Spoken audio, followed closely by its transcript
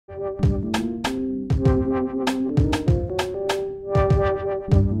Hello,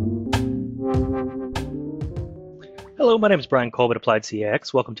 my name is Brian Kolb at Applied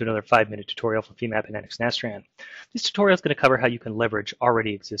CX. Welcome to another 5-minute tutorial from FEMAP and Nastran. This tutorial is going to cover how you can leverage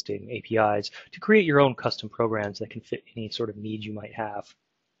already existing APIs to create your own custom programs that can fit any sort of need you might have.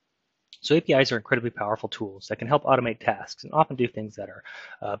 So APIs are incredibly powerful tools that can help automate tasks and often do things that are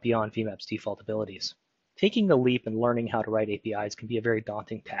beyond FEMAP's default abilities. Taking the leap and learning how to write APIs can be a very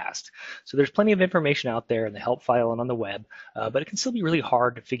daunting task. So there's plenty of information out there in the help file and on the web, but it can still be really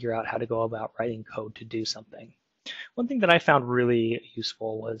hard to figure out how to go about writing code to do something. One thing that I found really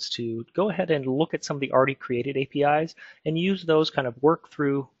useful was to go ahead and look at some of the already created APIs and use those, kind of work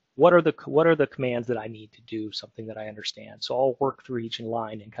through what are the commands that I need to do something that I understand. So I'll work through each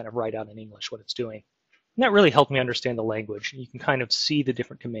line and kind of write out in English what it's doing. And that really helped me understand the language. You can kind of see the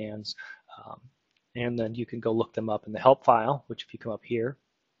different commands, and then you can go look them up in the help file, which if you come up here,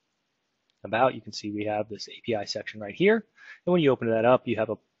 you can see we have this API section right here. And when you open that up, you have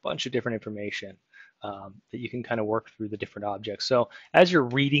a bunch of different information that you can kind of work through the different objects. So as you're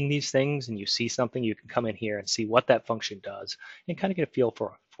reading these things and you see something, you can come in here and see what that function does and kind of get a feel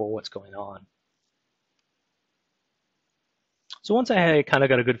for what's going on. So once I kind of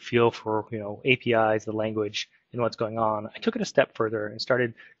got a good feel for APIs, the language, and what's going on, I took it a step further and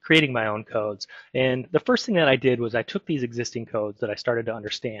started creating my own codes. And the first thing that I did was I took these existing codes that I started to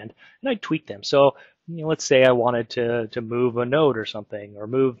understand and I tweaked them. So let's say I wanted to move a node or something, or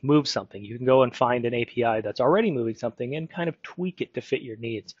move something. You can go and find an API that's already moving something and kind of tweak it to fit your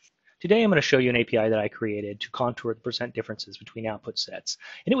needs. Today I'm going to show you an API that I created to contour the percent differences between output sets.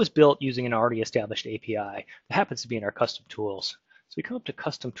 And it was built using an already established API that happens to be in our custom tools. So we come up to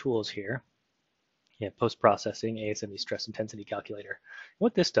custom tools here. Post-processing ASME stress intensity calculator.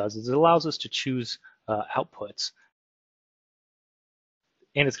 What this does is it allows us to choose outputs,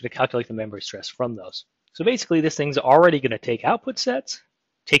 and it's going to calculate the memory stress from those. So basically this thing's already going to take output sets,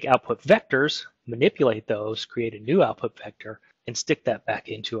 take output vectors, manipulate those, create a new output vector, and stick that back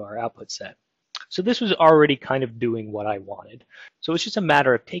into our output set. So this was already kind of doing what I wanted. So it's just a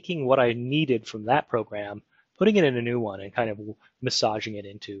matter of taking what I needed from that program, putting it in a new one, and kind of massaging it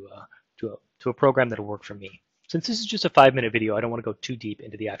into a program that'll work for me. Since this is just a 5-minute video, I don't want to go too deep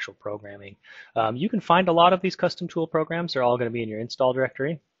into the actual programming. You can find a lot of these custom tool programs. They're all going to be in your install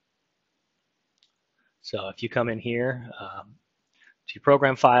directory. So if you come in here to your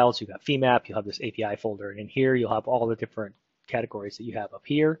program files, you've got FEMAP, you'll have this API folder, and in here you'll have all the different categories that you have up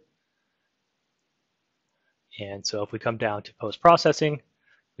here. And so if we come down to post-processing,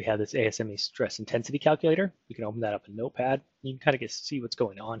 we have this ASME stress intensity calculator. You can open that up in Notepad. You can kind of get to see what's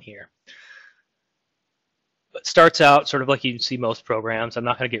going on here. But starts out sort of like you see most programs. I'm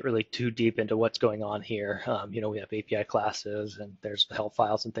not going to get really too deep into what's going on here. We have API classes and there's the help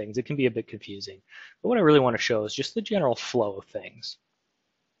files and things. It can be a bit confusing. But what I really want to show is just the general flow of things.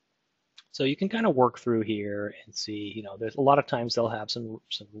 So you can kind of work through here and see, there's a lot of times they'll have some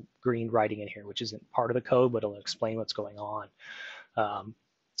green writing in here, which isn't part of the code, but it'll explain what's going on.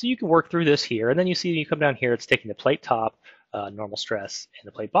 So you can work through this here, and then you see you come down here, it's taking the plate top normal stress and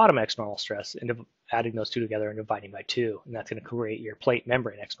the plate bottom X normal stress, and adding those two together and dividing by 2, and that's going to create your plate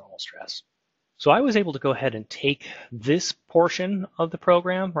membrane X normal stress. So I was able to go ahead and take this portion of the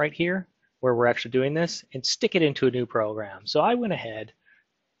program right here, where we're actually doing this, and stick it into a new program. So I went ahead,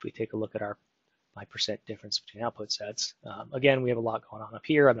 if we take a look at my percent difference between output sets, again, we have a lot going on up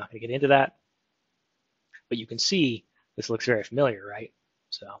here. I'm not going to get into that, but you can see this looks very familiar, right?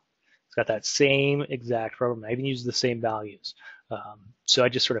 So it's got that same exact program. I even used the same values. So I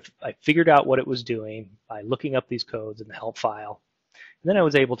just I figured out what it was doing by looking up these codes in the help file. And then I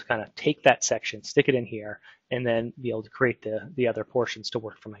was able to kind of take that section, stick it in here, and then be able to create the other portions to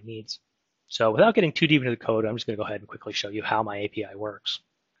work for my needs. So without getting too deep into the code, I'm just going to go ahead and quickly show you how my API works.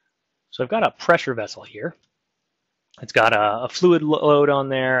 So I've got a pressure vessel here. It's got a fluid load on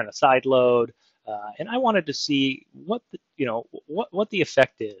there and a side load. And I wanted to see what the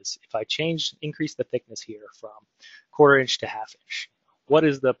effect is if I increase the thickness here from 1/4 inch to 1/2 inch. What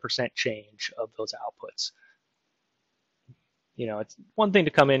is the percent change of those outputs? It's one thing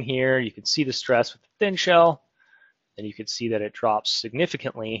to come in here. You can see the stress with the thin shell, and you can see that it drops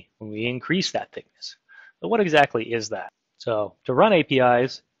significantly when we increase that thickness. But what exactly is that? So to run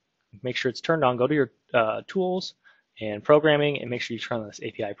APIs, make sure it's turned on. Go to your tools and programming, and make sure you turn on this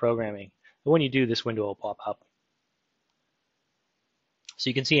API programming. But when you do, this window will pop up.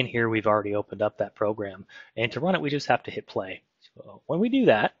 So you can see in here we've already opened up that program, and to run it we just have to hit play. So when we do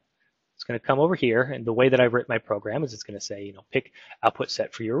that, it's going to come over here, and the way that I've written my program is it's going to say, pick output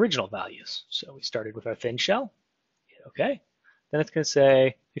set for your original values. So we started with our thin shell, hit OK. then it's going to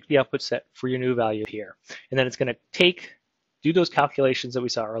say pick the output set for your new value here. And then it's going to do those calculations that we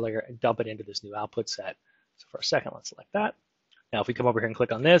saw earlier and dump it into this new output set. So for a second, let's select that. Now, if we come over here and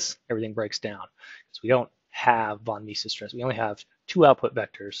click on this, everything breaks down because we don't have von Mises stress. We only have 2 output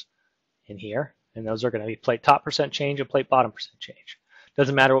vectors in here, and those are going to be plate top percent change and plate bottom percent change.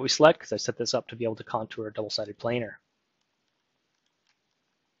 Doesn't matter what we select because I set this up to be able to contour a double-sided planar.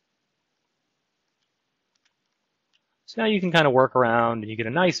 So now you can kind of work around and you get a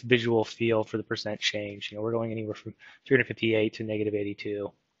nice visual feel for the percent change. We're going anywhere from 358 to negative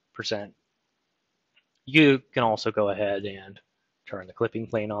 82%. You can also go ahead and turn the clipping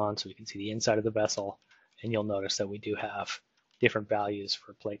plane on so we can see the inside of the vessel, and you'll notice that we do have different values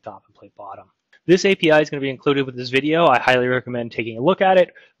for plate top and plate bottom. This API is going to be included with this video. I highly recommend taking a look at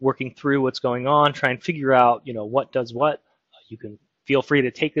it, working through what's going on, try and figure out what does what. You can feel free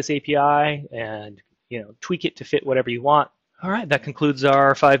to take this API and tweak it to fit whatever you want. All right, that concludes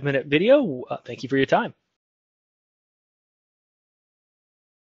our 5-minute video. Thank you for your time.